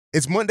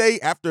It's Monday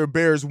after a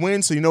Bears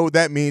win, so you know what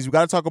that means. We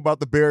got to talk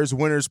about the Bears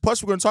winners.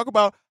 Plus, we're going to talk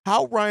about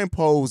how Ryan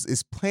Poles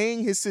is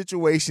playing his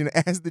situation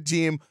as the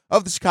GM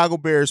of the Chicago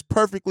Bears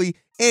perfectly,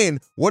 and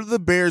what are the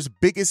Bears'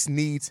 biggest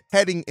needs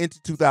heading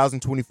into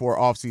 2024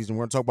 offseason. We're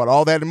going to talk about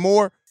all that and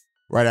more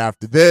right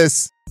after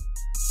this.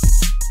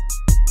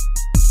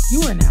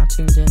 You are now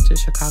tuned in to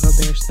Chicago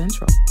Bears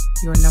Central,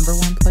 your number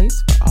one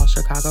place for all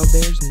Chicago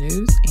Bears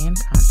news and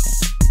content.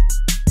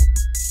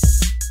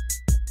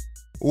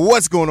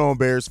 What's going on,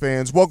 Bears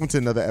fans? Welcome to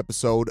another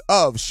episode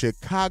of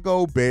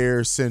Chicago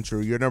Bears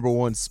Central, your number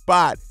one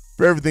spot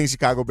for everything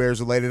Chicago Bears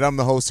related. I'm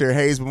the host here,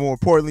 Hayes, but more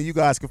importantly, you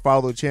guys can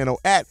follow the channel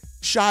at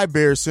Chi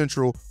Bears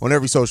Central on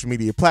every social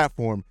media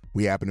platform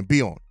we happen to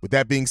be on. With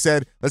that being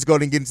said, let's go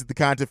ahead and get into the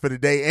content for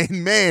today.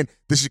 And man,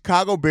 the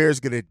Chicago Bears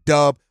get a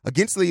dub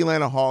against the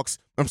Atlanta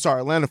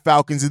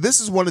Falcons. And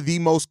this is one of the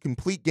most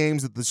complete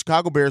games that the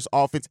Chicago Bears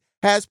offense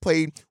has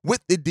played,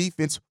 with the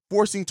defense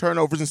forcing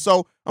turnovers. And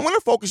so I'm going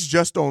to focus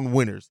just on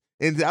winners.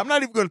 And I'm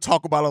not even going to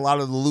talk about a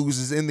lot of the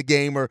losers in the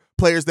game or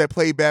players that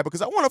played bad,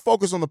 because I want to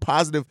focus on the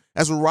positive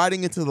as we're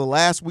riding into the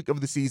last week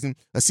of the season.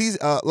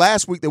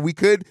 Last week that we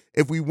could,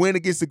 if we win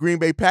against the Green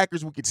Bay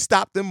Packers, we could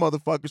stop them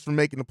motherfuckers from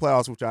making the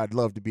playoffs, which I'd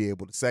love to be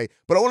able to say.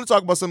 But I want to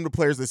talk about some of the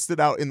players that stood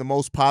out in the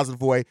most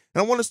positive way.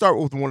 And I want to start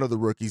with one of the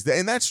rookies,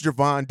 and that's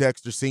Javon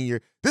Dexter Sr.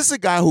 This is a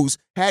guy who's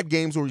had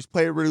games where he's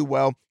played really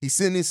well. He's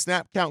seen his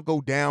snap count go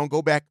down,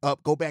 go back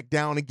up, go back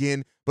down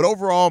again. But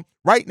overall,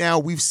 right now,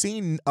 we've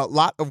seen a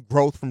lot of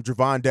growth from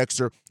Javon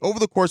Dexter over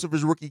the course of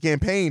his rookie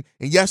campaign.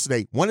 And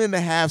yesterday,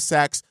 1.5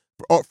 sacks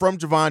from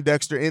Javon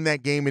Dexter in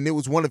that game, and it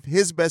was one of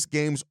his best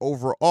games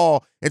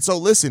overall. And so,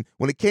 listen,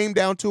 when it came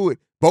down to it,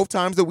 both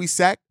times that we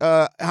sacked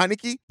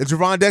Heinicke,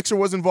 Javon Dexter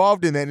was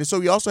involved in that. And so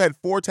he also had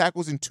 4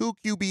 tackles and 2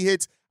 QB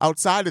hits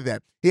outside of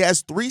that. He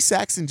has 3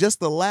 sacks in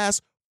just the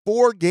last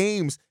 4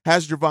 games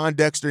has Javon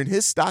Dexter, and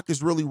his stock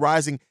is really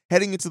rising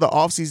heading into the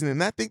offseason,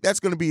 and I think that's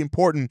going to be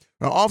important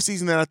in the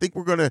offseason, and I think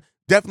we're going to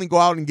definitely go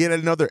out and get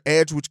another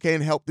edge, which can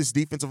help this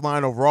defensive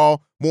line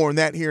overall. More on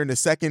that here in a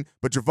second,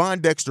 but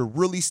Javon Dexter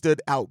really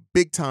stood out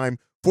big time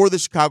for the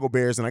Chicago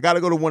Bears, and I got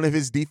to go to one of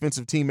his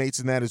defensive teammates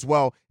in that as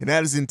well, and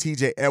that is in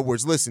TJ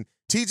Edwards. Listen,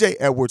 TJ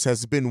Edwards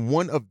has been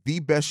one of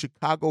the best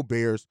Chicago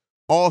Bears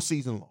all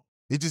season long.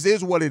 It just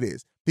is what it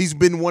is. He's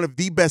been one of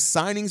the best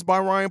signings by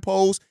Ryan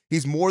Poles.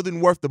 He's more than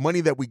worth the money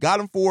that we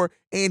got him for,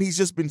 and he's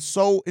just been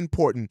so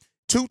important.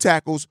 2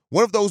 tackles,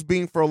 one of those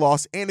being for a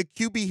loss, and a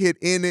QB hit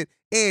in it,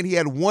 and he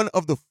had one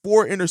of the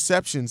 4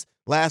 interceptions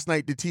last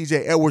night to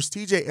TJ Edwards.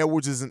 TJ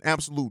Edwards is an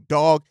absolute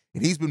dog,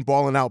 and he's been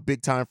balling out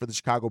big time for the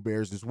Chicago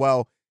Bears as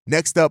well.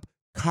 Next up,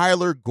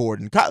 Kyler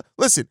Gordon.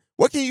 Listen,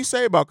 what can you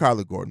say about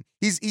Kyler Gordon?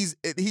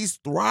 He's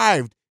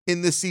thrived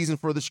in this season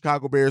for the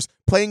Chicago Bears,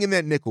 playing in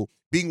that nickel,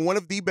 being one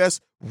of the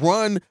best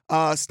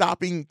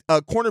run-stopping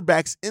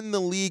cornerbacks in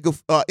the league,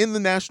 in the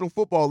National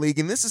Football League.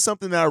 And this is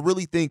something that I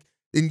really think,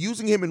 in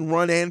using him in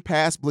run and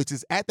pass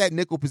blitzes at that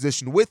nickel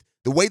position, with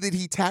the way that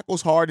he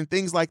tackles hard and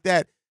things like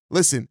that.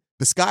 Listen,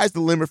 the sky's the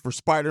limit for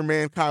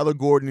Spider-Man Kyler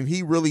Gordon, and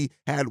he really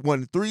had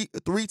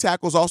three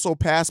tackles, also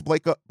pass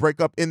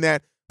breakup in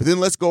that. But then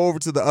let's go over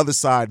to the other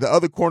side, the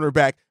other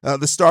cornerback,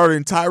 the starter,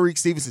 and Tyreek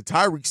Stevenson.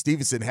 Tyreek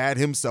Stevenson had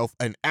himself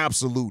an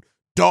absolute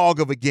dog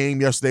of a game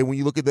yesterday when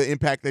you look at the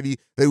impact that he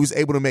was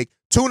able to make.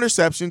 2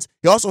 interceptions.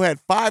 He also had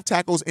 5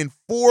 tackles and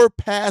 4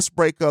 pass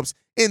breakups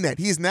in that.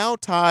 He is now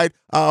tied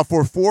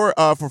for 4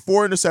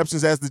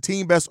 interceptions as the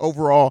team best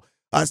overall.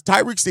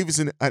 Tyreek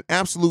Stevenson, an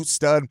absolute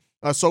stud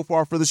so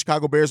far for the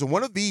Chicago Bears, and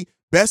one of the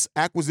best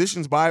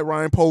acquisitions by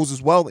Ryan Poles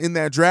as well in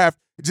that draft.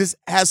 It just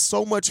has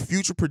so much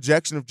future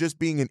projection of just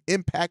being an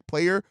impact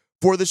player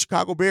for the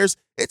Chicago Bears.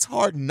 It's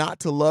hard not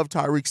to love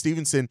Tyreek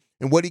Stevenson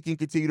and what he can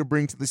continue to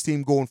bring to this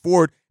team going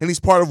forward. And he's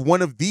part of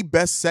one of the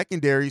best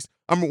secondaries,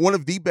 one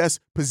of the best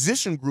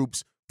position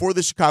groups for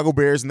the Chicago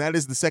Bears, and that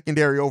is the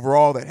secondary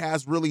overall that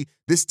has really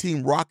this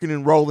team rocking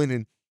and rolling.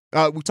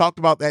 And we talked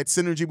about that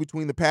synergy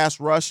between the pass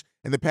rush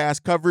and the pass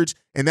coverage,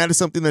 and that is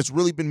something that's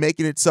really been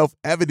making itself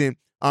evident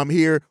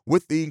here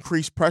with the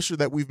increased pressure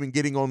that we've been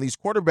getting on these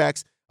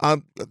quarterbacks.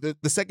 The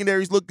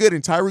secondaries look good,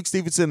 and Tyreek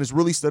Stevenson has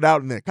really stood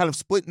out in that kind of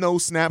split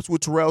nose snaps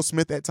with Terrell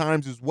Smith at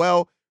times as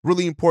well.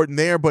 Really important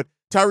there, but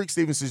Tyreek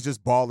Stevenson is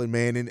just balling,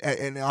 man,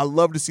 and I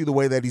love to see the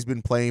way that he's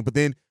been playing. But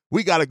then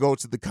we got to go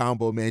to the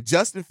combo, man.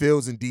 Justin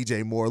Fields and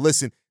DJ Moore.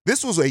 Listen,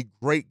 this was a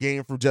great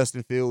game from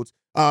Justin Fields,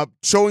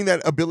 showing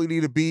that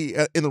ability to be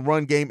in the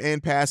run game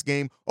and pass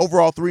game.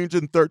 Overall,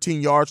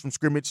 313 yards from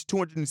scrimmage,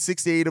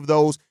 268 of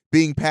those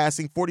being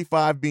passing,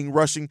 45 being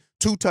rushing,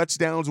 2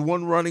 touchdowns,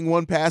 1 running,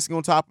 1 passing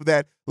on top of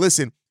that.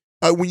 Listen,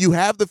 when you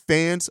have the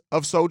fans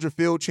of Soldier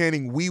Field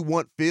chanting, "We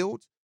want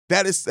Fields,"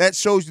 that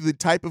shows you the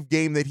type of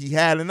game that he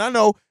had. And I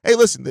know, hey,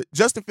 listen,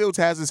 Justin Fields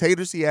has his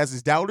haters, he has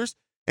his doubters.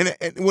 And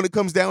when it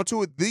comes down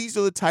to it, these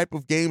are the type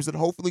of games that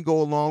hopefully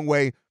go a long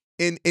way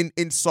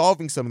in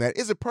solving some of that.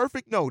 Is it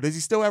perfect? No. Does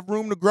he still have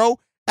room to grow?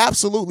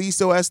 Absolutely. He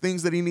still has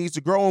things that he needs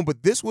to grow on.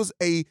 But this was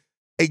a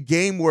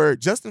game where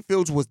Justin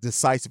Fields was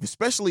decisive,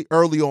 especially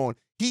early on.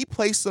 He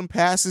placed some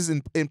passes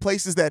in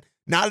places that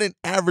not an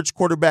average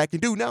quarterback can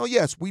do. Now,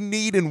 yes, we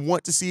need and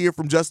want to see it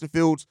from Justin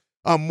Fields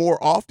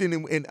more often,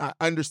 and I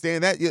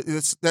understand that.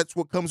 That's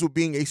what comes with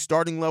being a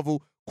starting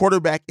level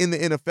quarterback in the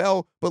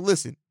NFL. But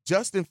listen,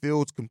 Justin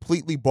Fields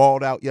completely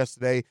balled out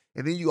yesterday,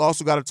 and then you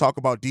also got to talk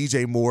about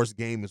DJ Moore's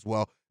game as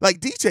well. Like,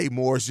 DJ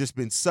Moore has just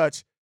been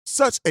such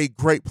a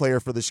great player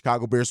for the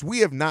Chicago Bears. We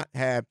have not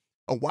had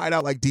a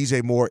wideout like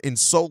DJ Moore in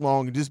so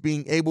long, and just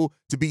being able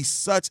to be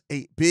such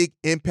a big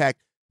impact.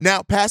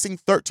 Now, passing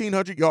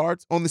 1,300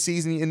 yards on the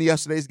season in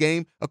yesterday's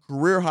game, a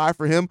career high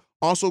for him.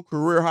 Also,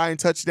 career high in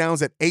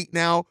touchdowns at 8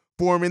 now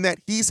for him, in that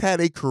he's had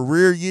a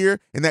career year,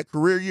 and that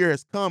career year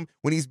has come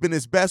when he's been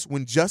his best,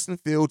 when Justin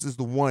Fields is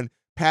the one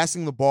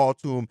passing the ball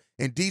to him.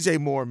 And DJ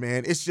Moore,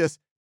 man,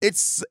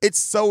 it's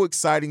so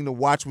exciting to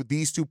watch what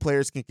these two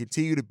players can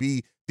continue to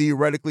be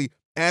theoretically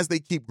as they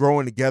keep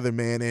growing together,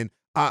 man. And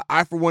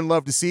I, for one,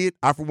 love to see it.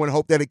 I, for one,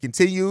 hope that it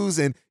continues.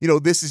 And,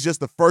 this is just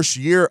the first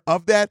year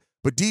of that.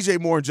 But DJ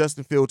Moore and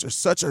Justin Fields are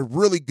such a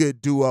really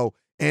good duo.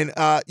 And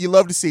you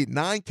love to see it.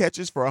 9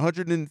 catches for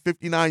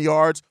 159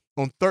 yards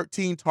on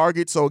 13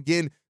 targets. So,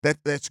 again,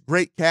 that's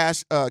great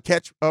catch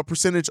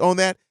percentage on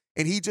that.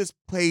 And he just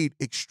played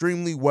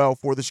extremely well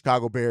for the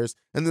Chicago Bears.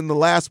 And then the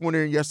last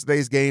winner in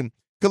yesterday's game,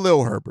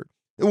 Khalil Herbert.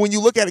 And when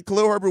you look at it,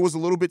 Khalil Herbert was a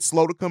little bit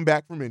slow to come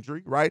back from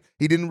injury, right?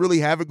 He didn't really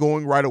have it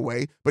going right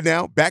away. But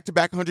now,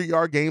 back-to-back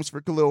 100-yard games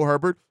for Khalil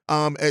Herbert.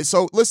 And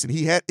so, listen,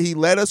 he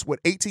led us with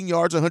 18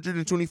 yards,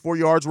 124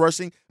 yards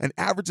rushing, an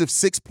average of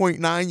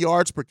 6.9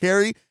 yards per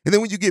carry. And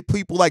then when you get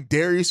people like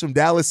Darius from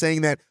Dallas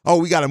saying that,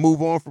 we got to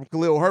move on from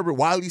Khalil Herbert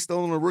while he's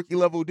still on a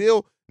rookie-level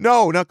deal.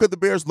 No. Now, could the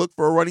Bears look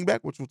for a running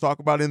back, which we'll talk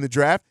about in the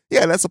draft?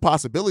 Yeah, that's a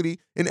possibility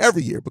in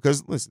every year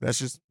because, listen, that's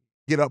just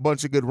get a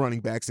bunch of good running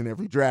backs in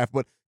every draft.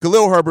 But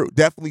Khalil Herbert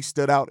definitely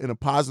stood out in a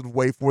positive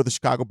way for the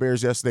Chicago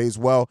Bears yesterday as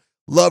well.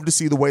 Love to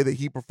see the way that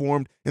he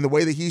performed and the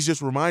way that he's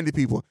just reminded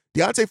people.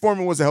 Deontay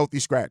Foreman was a healthy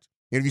scratch.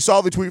 And if you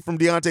saw the tweet from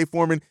Deontay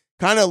Foreman,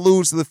 kind of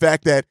alludes to the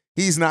fact that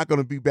he's not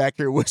going to be back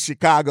here with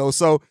Chicago.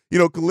 So,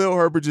 Khalil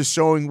Herbert just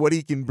showing what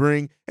he can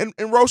bring. And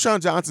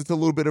Roschon Johnson to a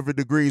little bit of a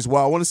degree as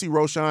well. I want to see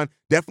Roschon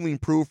definitely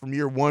improve from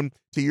year 1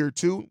 to year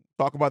 2.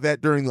 Talk about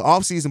that during the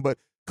offseason. But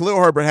Khalil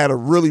Herbert had a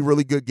really,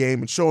 really good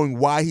game and showing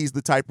why he's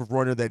the type of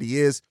runner that he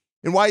is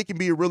and why he can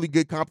be a really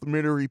good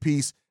complementary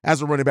piece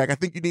as a running back. I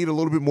think you need a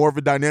little bit more of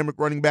a dynamic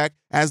running back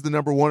as the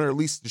number one, or at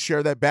least to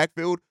share that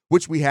backfield,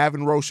 which we have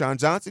in Roschon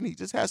Johnson. He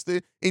just has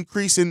to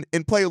increase and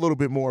play a little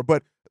bit more.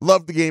 But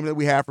love the game that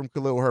we have from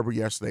Khalil Herbert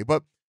yesterday.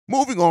 But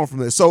moving on from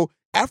this, so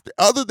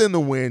other than the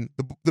win,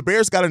 the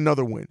Bears got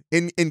another win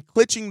in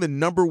clinching the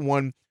number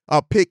 1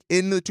 pick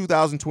in the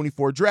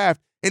 2024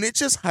 draft. And it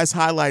just has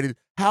highlighted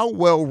how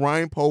well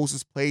Ryan Poles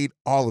has played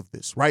all of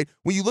this, right?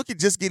 When you look at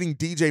just getting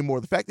DJ Moore,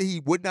 the fact that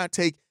he would not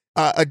take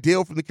a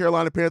deal from the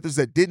Carolina Panthers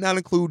that did not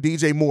include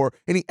DJ Moore,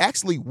 and he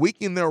actually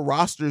weakened their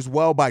roster as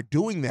well by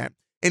doing that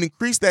and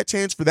increased that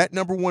chance for that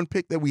number 1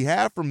 pick that we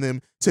have from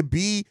them to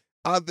be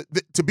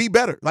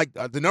better. Like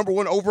the number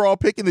 1 overall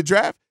pick in the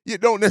draft, you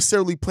don't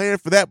necessarily plan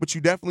for that, but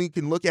you definitely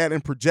can look at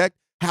and project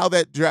how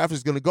that draft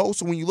is going to go.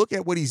 So when you look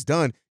at what he's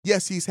done,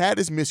 yes, he's had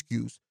his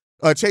miscues.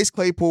 Chase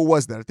Claypool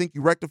was that. I think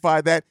you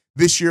rectified that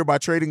this year by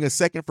trading a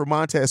second for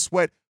Montez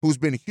Sweat, who's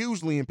been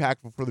hugely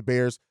impactful for the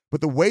Bears.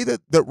 But the way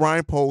that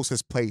Ryan Poles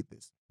has played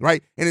this,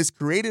 right, and has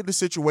created a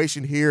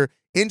situation here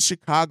in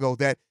Chicago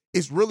that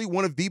is really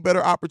one of the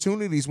better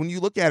opportunities. When you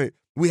look at it,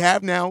 we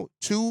have now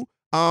two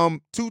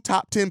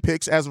top 10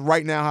 picks as of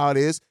right now, how it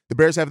is. The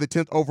Bears have the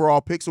 10th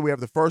overall pick, so we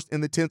have the 1st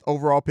and the 10th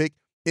overall pick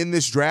in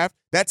this draft.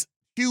 That's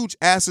huge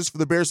assets for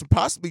the Bears to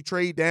possibly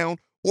trade down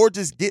or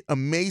just get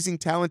amazing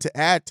talent to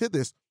add to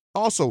this.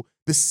 Also,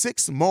 the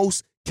 6th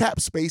most cap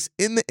space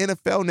in the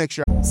NFL next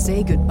year.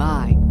 Say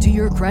goodbye to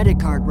your credit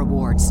card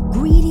rewards.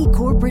 Greedy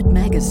corporate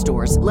mega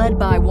stores, led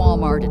by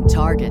Walmart and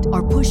Target,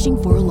 are pushing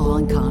for a law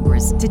in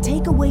Congress to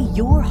take away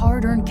your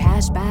hard-earned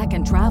cash back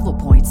and travel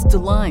points to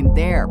line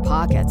their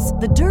pockets.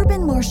 The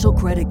Durbin-Marshall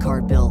credit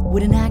card bill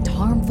would enact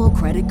harmful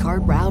credit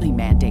card routing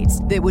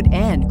mandates that would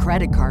end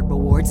credit card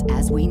rewards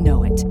as we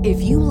know it.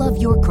 If you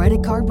love your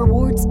credit card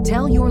rewards,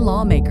 tell your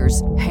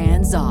lawmakers,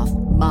 hands off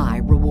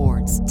my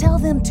rewards. Tell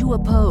them to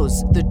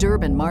oppose the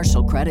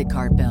Durbin-Marshall credit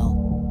card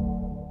bill.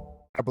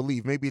 I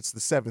believe maybe it's the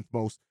 7th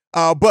most,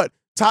 but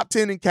top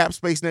 10 in cap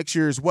space next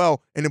year as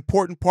well. An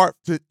important part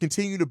to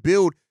continue to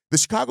build the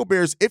Chicago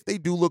Bears, if they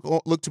do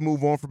look to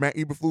move on from Matt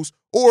Eberflus,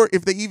 or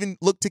if they even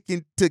look to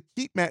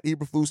keep Matt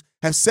Eberflus,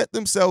 have set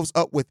themselves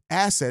up with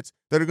assets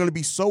that are going to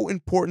be so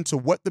important to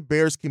what the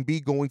Bears can be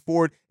going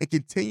forward and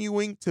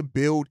continuing to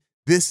build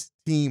this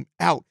team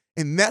out.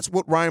 And that's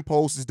what Ryan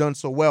Poles has done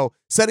so well,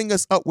 setting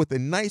us up with a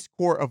nice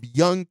core of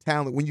young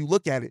talent. When you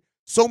look at it,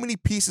 so many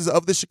pieces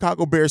of the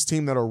Chicago Bears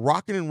team that are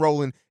rocking and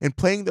rolling and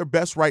playing their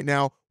best right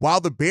now while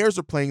the Bears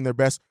are playing their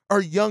best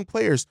are young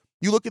players.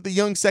 You look at the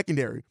young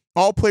secondary,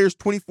 all players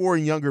 24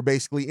 and younger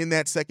basically in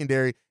that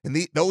secondary, and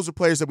those are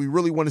players that we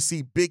really want to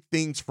see big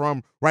things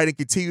from, right, and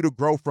continue to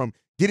grow from.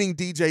 Getting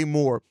DJ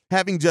Moore,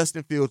 having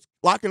Justin Fields,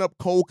 locking up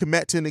Cole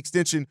Kmet to an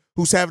extension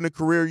who's having a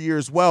career year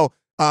as well.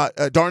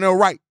 Darnell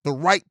Wright, the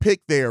right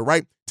pick there,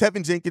 right,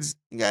 Tevin Jenkins,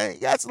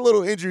 got some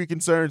little injury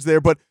concerns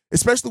there, but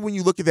especially when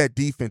you look at that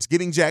defense,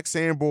 getting Jack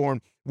Sanborn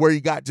where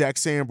you got Jack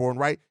Sanborn,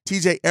 right?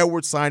 TJ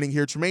Edwards signing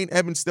here. Tremaine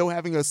Evans still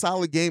having a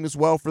solid game as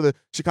well for the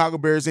Chicago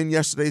Bears in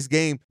yesterday's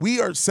game.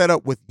 We are set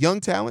up with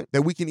young talent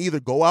that we can either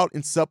go out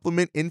and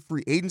supplement in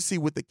free agency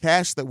with the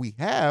cash that we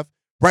have,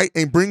 right,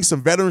 and bring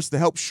some veterans to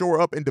help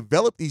shore up and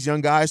develop these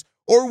young guys,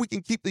 or we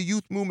can keep the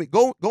youth movement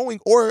going,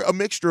 or a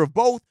mixture of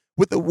both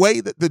with the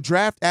way that the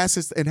draft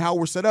assets and how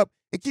we're set up.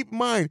 And keep in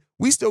mind,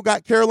 we still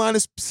got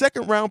Carolina's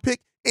second-round pick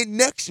in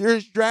next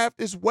year's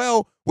draft as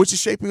well, which is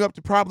shaping up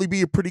to probably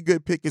be a pretty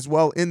good pick as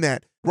well in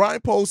that.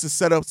 Ryan Poles has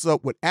set us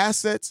up with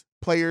assets,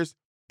 players,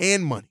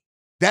 and money.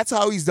 That's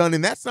how he's done,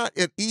 and that's not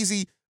an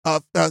easy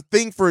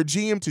thing for a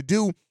GM to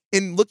do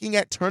in looking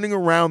at turning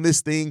around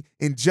this thing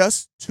in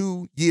just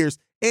 2 years.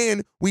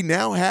 And we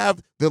now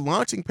have the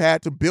launching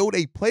pad to build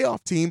a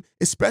playoff team,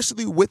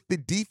 especially with the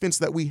defense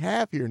that we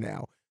have here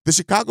now. The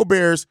Chicago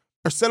Bears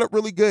are set up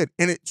really good,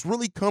 and it's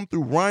really come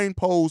through Ryan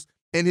Poles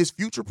and his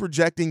future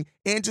projecting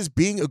and just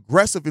being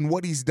aggressive in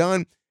what he's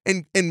done,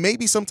 and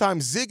maybe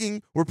sometimes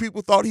zigging where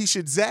people thought he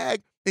should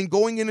zag and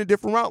going in a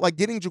different route, like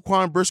getting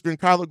Jaquan Brisker and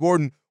Kyler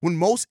Gordon when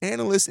most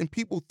analysts and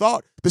people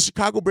thought the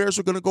Chicago Bears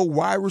were going to go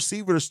wide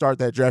receiver to start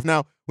that draft.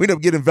 Now, we end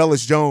up getting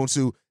Velus Jones,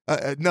 who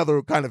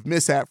another kind of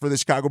mishap for the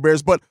Chicago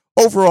Bears, but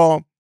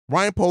overall,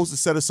 Ryan Poles has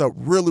set us up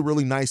really,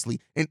 really nicely.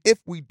 And if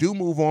we do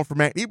move on from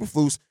Matt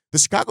Eberflus, the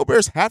Chicago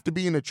Bears have to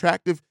be an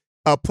attractive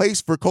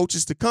place for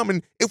coaches to come.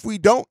 And if we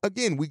don't,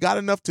 again, we got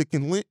enough to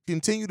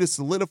continue to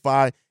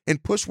solidify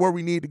and push where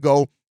we need to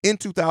go in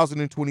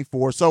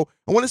 2024. So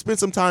I want to spend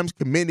some time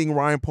commending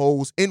Ryan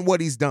Poles in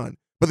what he's done,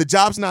 but the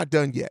job's not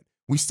done yet.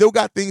 We still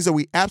got things that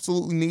we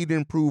absolutely need to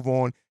improve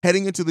on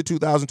heading into the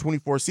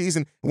 2024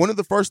 season. One of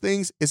the first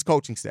things is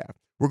coaching staff.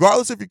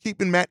 Regardless if you're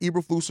keeping Matt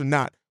Eberflus or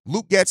not,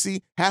 Luke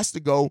Getsy has to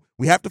go.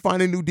 We have to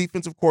find a new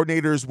defensive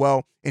coordinator as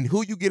well, and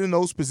who you get in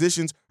those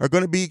positions are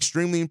going to be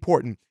extremely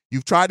important.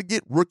 You've tried to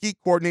get rookie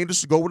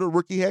coordinators to go with a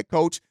rookie head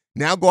coach.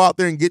 Now go out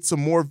there and get some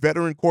more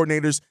veteran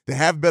coordinators that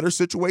have better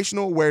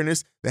situational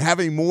awareness, that have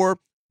a more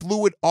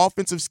fluid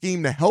offensive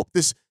scheme to help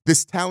this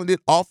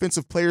talented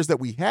offensive players that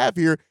we have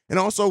here, and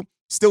also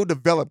still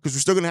develop, because we're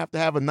still going to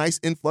have a nice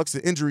influx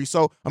of injury.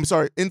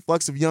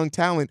 Influx of young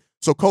talent.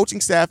 So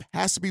coaching staff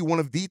has to be one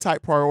of the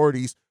type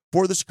priorities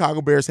for the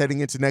Chicago Bears heading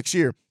into next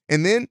year.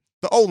 And then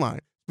the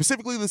O-line,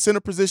 specifically the center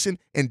position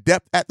and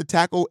depth at the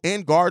tackle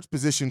and guards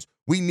positions,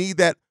 we need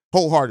that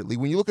wholeheartedly.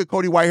 When you look at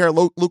Cody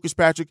Whitehair, Lucas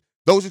Patrick,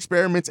 those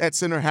experiments at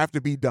center have to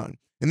be done.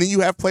 And then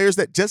you have players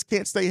that just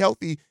can't stay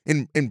healthy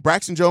in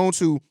Braxton Jones,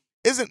 who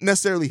isn't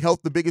necessarily health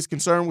the biggest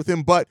concern with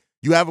him, but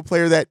you have a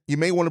player that you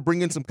may want to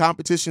bring in some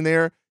competition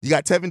there. You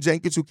got Tevin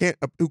Jenkins, who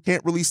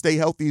can't really stay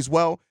healthy as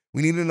well.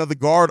 We need another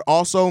guard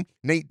also.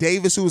 Nate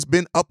Davis, who has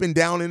been up and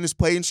down in his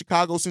play in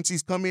Chicago since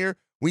he's come here.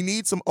 We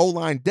need some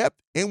O-line depth,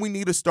 and we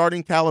need a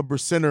starting caliber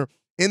center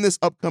in this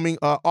upcoming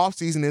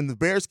offseason, and the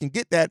Bears can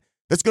get that.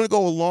 That's going to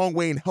go a long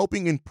way in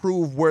helping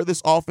improve where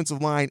this offensive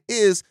line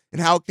is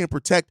and how it can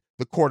protect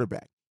the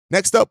quarterback.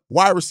 Next up,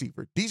 wide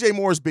receiver. DJ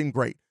Moore has been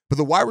great, but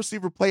the wide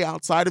receiver play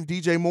outside of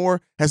DJ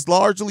Moore has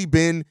largely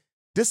been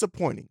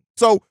disappointing.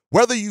 So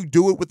whether you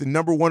do it with the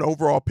number 1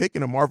 overall pick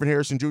in a Marvin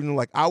Harrison Jr.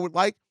 like I would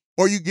like,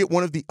 or you get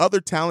one of the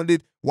other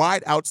talented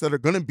wide outs that are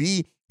going to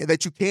be, and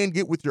that you can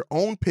get with your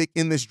own pick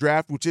in this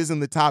draft, which is in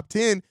the top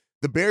 10,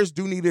 the Bears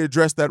do need to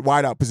address that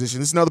wide out position.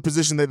 This is another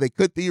position that they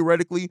could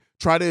theoretically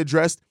try to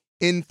address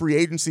in free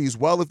agency as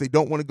well. If they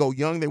don't want to go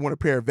young, they want to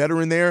pair a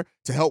veteran there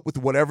to help with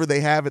whatever they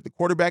have at the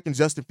quarterback in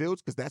Justin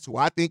Fields, because that's who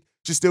I think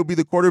should still be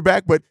the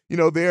quarterback. But,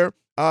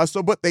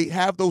 but they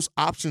have those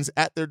options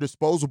at their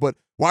disposal. But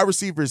wide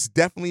receiver is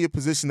definitely a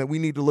position that we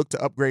need to look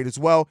to upgrade as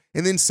well.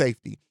 And then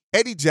safety.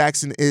 Eddie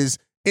Jackson is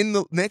in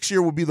the next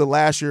year will be the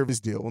last year of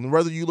his deal. And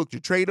whether you look to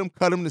trade him,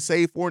 cut him to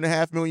save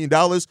 $4.5 million,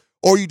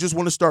 or you just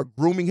want to start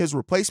grooming his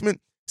replacement,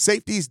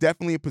 safety is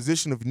definitely a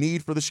position of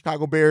need for the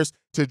Chicago Bears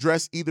to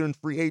address either in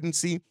free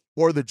agency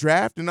or the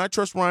draft. And I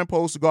trust Ryan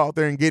Poles to go out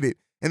there and get it.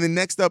 And then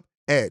next up,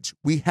 edge.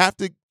 We have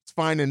to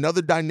find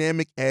another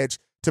dynamic edge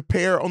to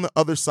pair on the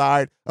other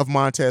side of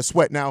Montez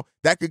Sweat. Now,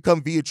 that could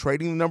come via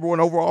trading the number 1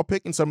 overall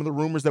pick and some of the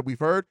rumors that we've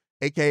heard,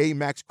 a.k.a.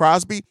 Max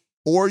Crosby,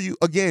 or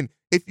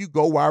if you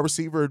go wide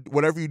receiver,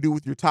 whatever you do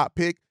with your top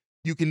pick,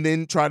 you can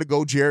then try to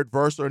go Jared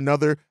Verse or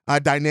another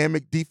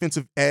dynamic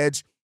defensive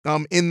edge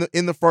in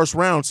the first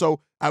round. So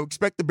I would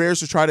expect the Bears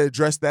to try to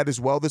address that as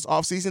well this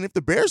offseason. If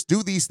the Bears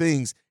do these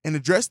things and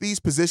address these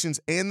positions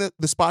and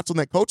the spots on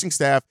that coaching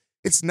staff,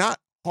 it's not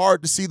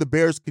hard to see the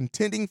Bears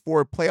contending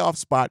for a playoff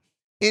spot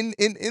in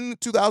the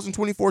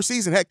 2024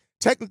 season. Heck,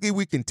 technically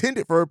we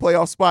contended for a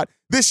playoff spot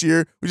this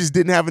year. We just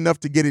didn't have enough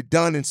to get it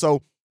done. And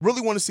so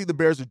really want to see the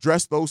Bears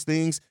address those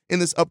things in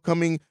this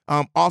upcoming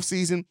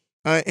offseason.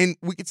 And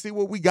we can see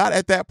what we got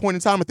at that point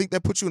in time. I think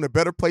that puts you in a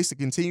better place to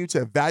continue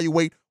to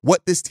evaluate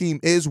what this team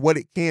is, what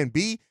it can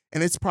be.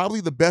 And it's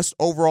probably the best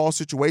overall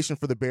situation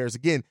for the Bears.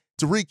 Again,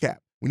 to recap,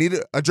 we need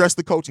to address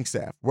the coaching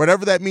staff,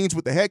 whatever that means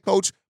with the head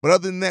coach. But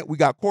other than that, we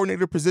got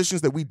coordinator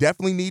positions that we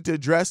definitely need to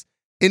address.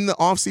 in the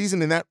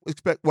offseason, and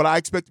what I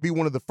expect to be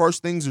one of the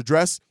first things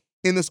addressed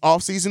in this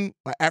offseason.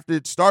 After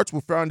it starts,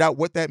 we'll find out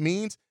what that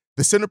means.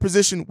 The center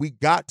position, we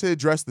got to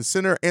address the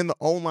center and the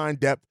O-line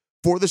depth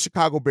for the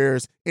Chicago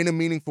Bears in a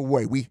meaningful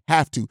way. We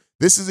have to.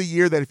 This is a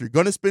year that if you're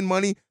going to spend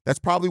money, that's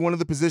probably one of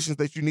the positions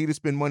that you need to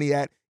spend money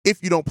at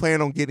if you don't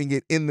plan on getting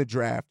it in the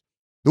draft.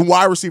 The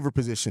wide receiver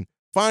position,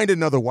 find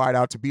another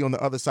wideout to be on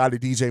the other side of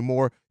DJ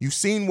Moore. You've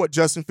seen what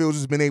Justin Fields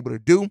has been able to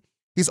do.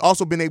 He's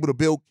also been able to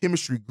build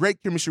chemistry,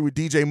 great chemistry with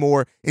DJ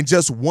Moore in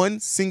just one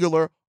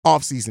singular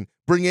offseason.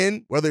 Bring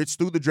in, whether it's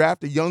through the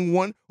draft, a young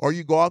one, or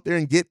you go out there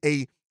and get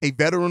a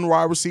veteran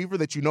wide receiver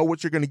that you know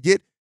what you're going to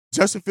get.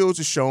 Justin Fields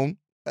has shown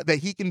that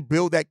he can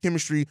build that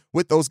chemistry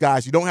with those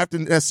guys. You don't have to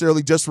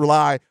necessarily just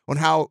rely on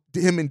how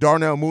him and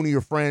Darnell Mooney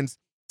are friends.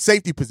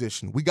 Safety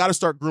position, we got to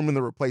start grooming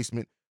the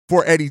replacement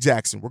for Eddie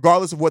Jackson.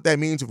 Regardless of what that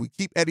means, if we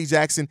keep Eddie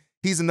Jackson,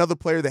 he's another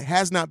player that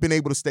has not been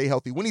able to stay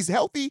healthy. When he's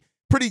healthy,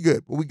 pretty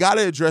good. But we got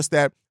to address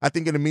that, I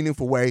think, in a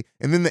meaningful way.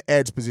 And then the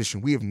edge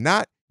position. We have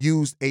not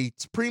used a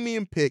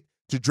premium pick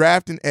to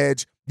draft an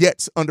edge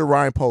yet under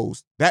Ryan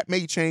Poles. That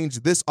may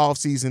change this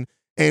offseason,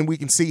 and we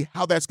can see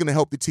how that's going to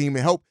help the team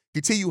and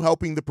continue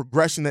helping the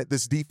progression that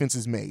this defense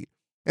has made.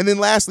 And then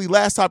lastly,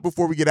 last topic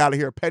before we get out of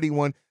here, a petty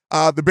one.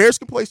 The Bears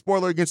can play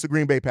spoiler against the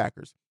Green Bay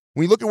Packers.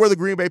 When you look at where the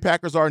Green Bay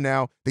Packers are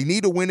now, they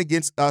need to win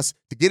against us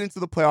to get into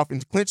the playoff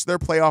and clinch their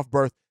playoff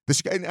berth.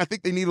 I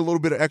think they need a little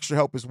bit of extra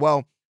help as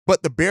well.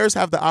 But the Bears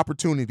have the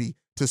opportunity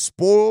to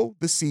spoil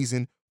the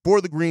season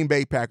for the Green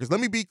Bay Packers.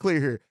 Let me be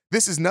clear here.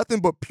 This is nothing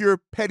but pure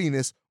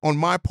pettiness on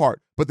my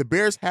part, but the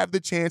Bears have the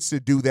chance to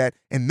do that,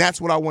 and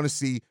that's what I want to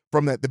see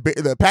from that.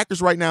 The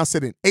Packers right now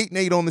sit at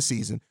 8-8 on the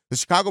season. The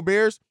Chicago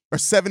Bears are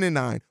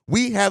 7-9.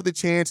 We have the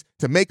chance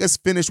to make us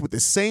finish with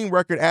the same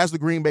record as the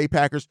Green Bay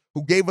Packers,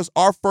 who gave us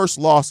our first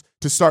loss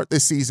to start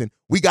this season.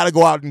 We got to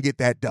go out and get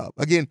that dub.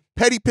 Again,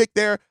 petty pick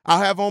there.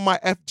 I'll have on my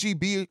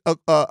FGB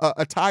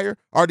attire.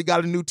 Already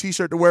got a new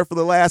T-shirt to wear for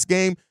the last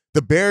game.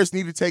 The Bears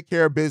need to take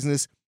care of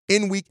business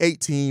in Week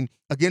 18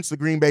 against the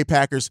Green Bay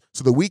Packers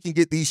so that we can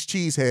get these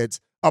cheeseheads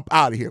up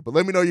out of here. But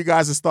let me know your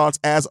guys' thoughts,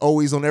 as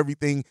always, on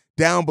everything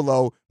down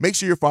below. Make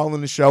sure you're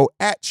following the show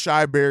at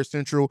Shy Bears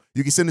Central.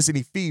 You can send us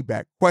any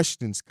feedback,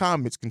 questions,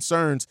 comments,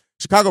 concerns,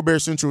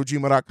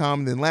 ChicagoBearsCentral@gmail.com.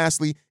 And then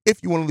lastly,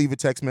 if you want to leave a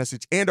text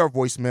message and our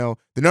voicemail,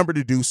 the number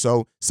to do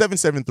so,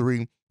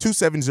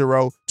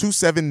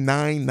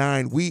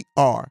 773-270-2799. We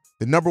are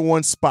the number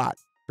one spot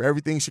for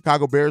everything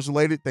Chicago Bears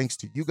related, thanks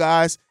to you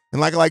guys. And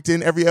like I like to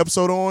end every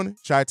episode on,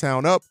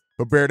 Chi-Town up,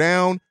 but bear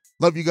down.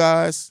 Love you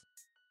guys.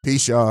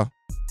 Peace, y'all.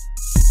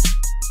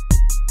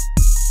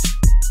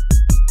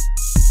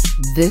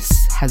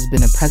 This has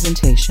been a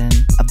presentation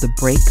of the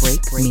Break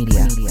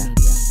Media.